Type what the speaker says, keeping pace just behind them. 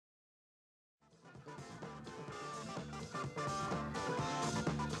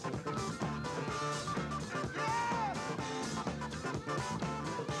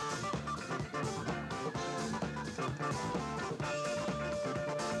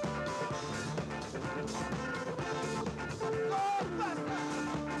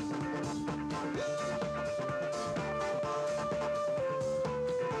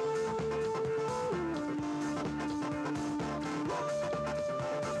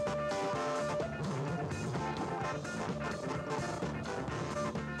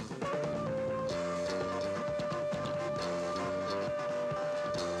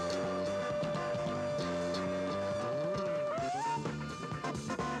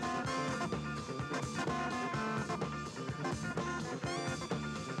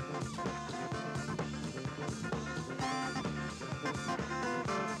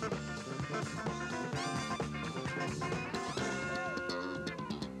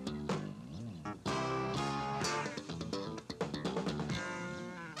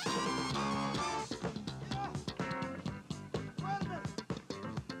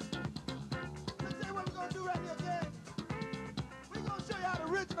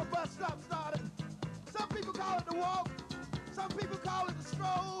original bus stop started. Some people call it the walk, some people call it the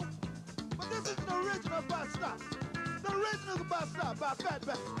stroll, but this is the original bus stop. The original bus stop by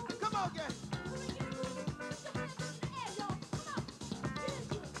Fatback. Come on, gang.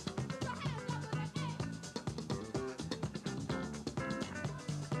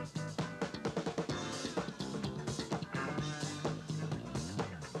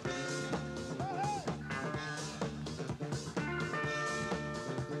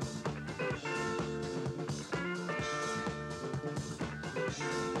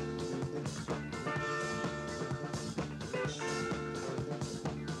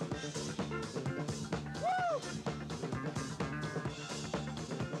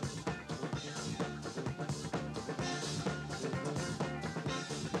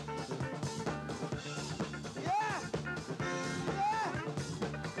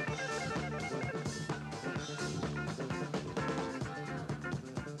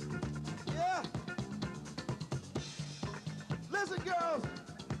 Listen, girls,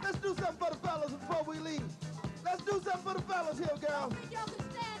 let's do something for the fellas before we leave. Let's do something for the fellas here, girls. I think y'all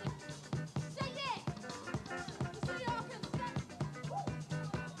can stand it. Say yeah. So y'all can stand it.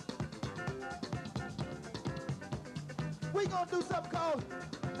 We gonna do something called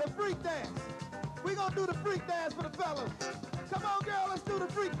the freak dance. We gonna do the freak dance for the fellas. Come on, girl, let's do the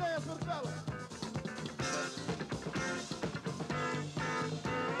freak dance for the fellas.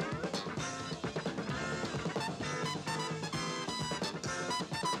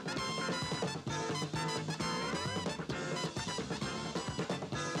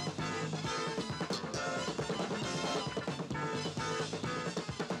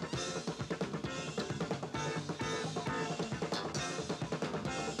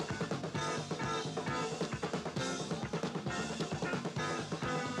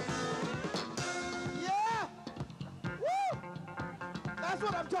 That's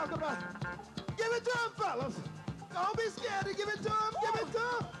what I'm talking about. Give it to them, fellas. Don't be scared to give it to them. Give it to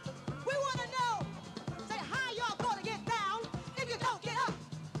them. We want to know, say, how y'all gonna get down if you don't get up?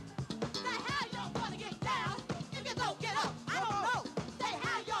 Say, how y'all gonna get down if you don't get up? I don't know. Say,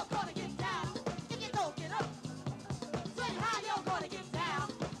 how y'all gonna get down if you don't get up? Say, how y'all gonna get down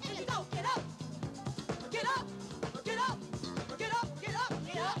if you don't get up? Get up, get up, get up, get up,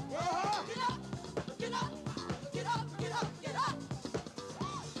 get up, get up, get up, get up, get up, get up.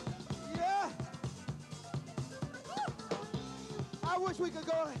 I wish we could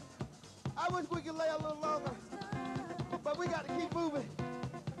go. I wish we could lay a little longer. But we got to keep moving.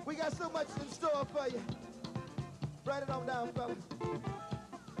 We got so much in store for you. Write it on down, fellas.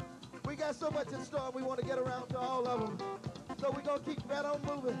 We got so much in store. We want to get around to all of them. So we're going to keep right on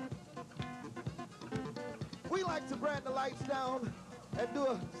moving. We like to bring the lights down and do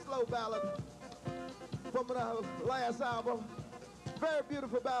a slow ballad from our last album. Very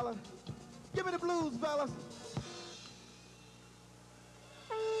beautiful ballad. Give me the blues, fellas.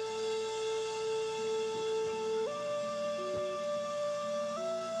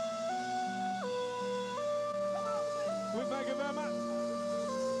 Thank you very much.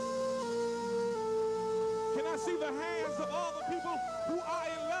 Can I see the hands of all the people who are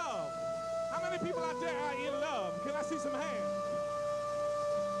in love? How many people out there are in love? Can I see some hands?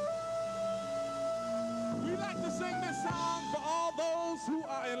 We like to sing this song for all those who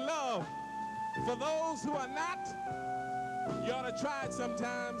are in love. For those who are not, you ought to try it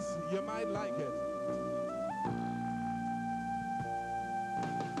sometimes. You might like it.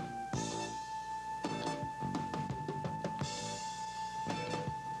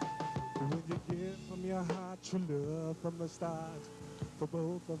 When you give from your heart true love from the start for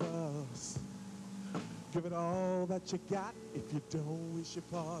both of us, give it all that you got. If you don't wish your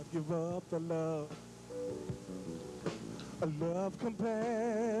part, give up the love. A love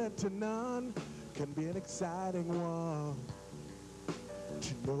compared to none can be an exciting one.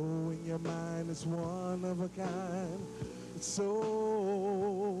 To know in your mind it's one of a kind. It's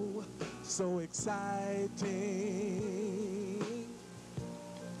so, so exciting.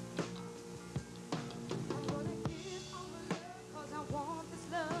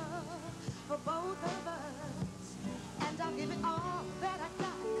 For both of us, and I'll give it all that I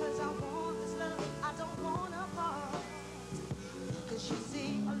got, cause I want this love, I don't want a part. Cause you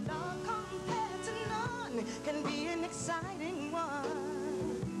see, a love compared to none can be an exciting one.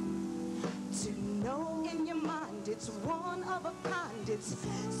 To know in your mind it's one of a kind, it's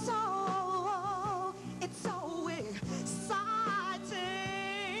so exciting.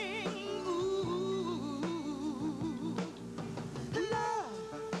 Ooh, love.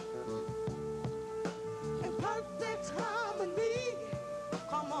 Perfect harmony.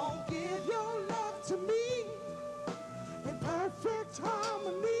 Come on, give your love to me in perfect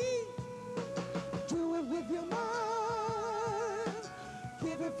harmony.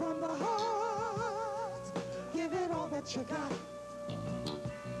 that you got.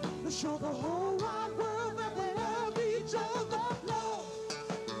 To show the whole wide world that we love each other. Love,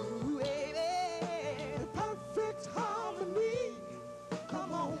 Ooh, baby. perfect harmony.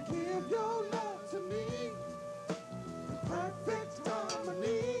 Come on, give your love to me. Perfect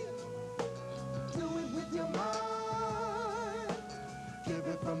harmony. Do it with your mind. Give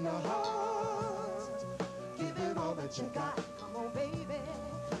it from the heart. Give it all that you got. Come on, baby.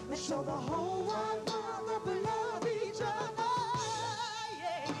 Let's show the whole wide world that we love each other.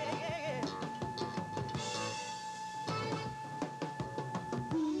 Yeah, yeah, yeah, yeah.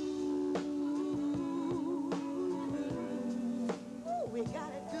 Ooh, we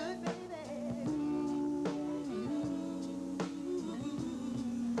got it good, baby.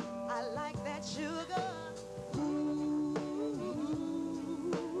 I like that sugar.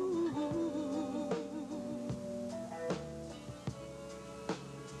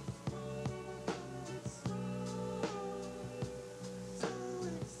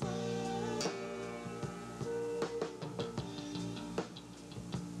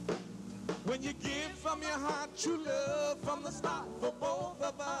 When you give from your heart, true love from the start for both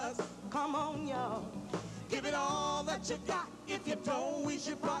of us. Come on, y'all. Give it all that you got. If you don't, we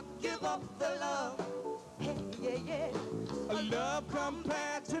should not give up the love. Hey, yeah, yeah. A love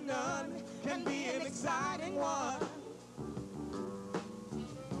compared to none can be an exciting one.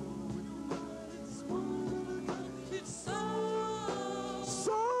 It's so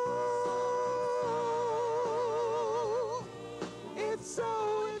It's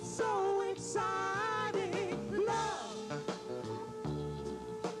so exciting. Love,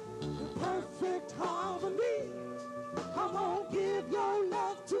 perfect harmony. Come on, give your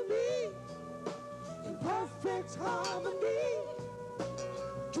love to me. In perfect harmony.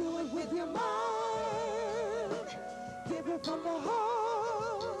 Do it with your mind. Give it from the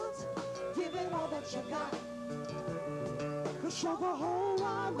heart. Give it all that you got. Show the whole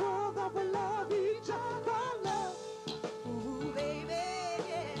wide world that we love each other. Love, ooh, baby.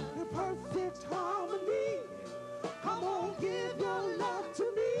 in perfect harmony. Come on, give your love to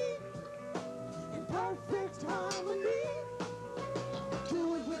me. In perfect harmony.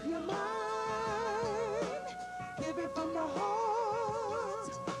 Do it with your mind. Give it from the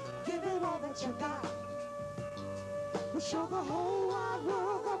heart. Give it all that you got. Show the whole wide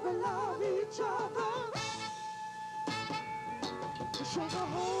world that we love each other. Show the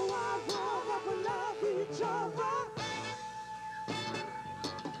whole wide world that we love each other.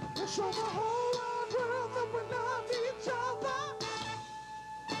 Show the whole wide world that we love each other.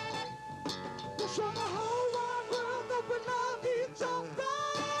 Show the whole wide world that we love each other.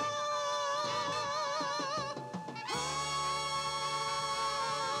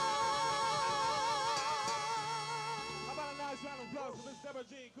 How about a nice round of applause for Miss Deborah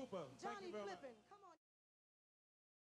Jean Cooper? Thank Johnny you very much. Flippin'. Come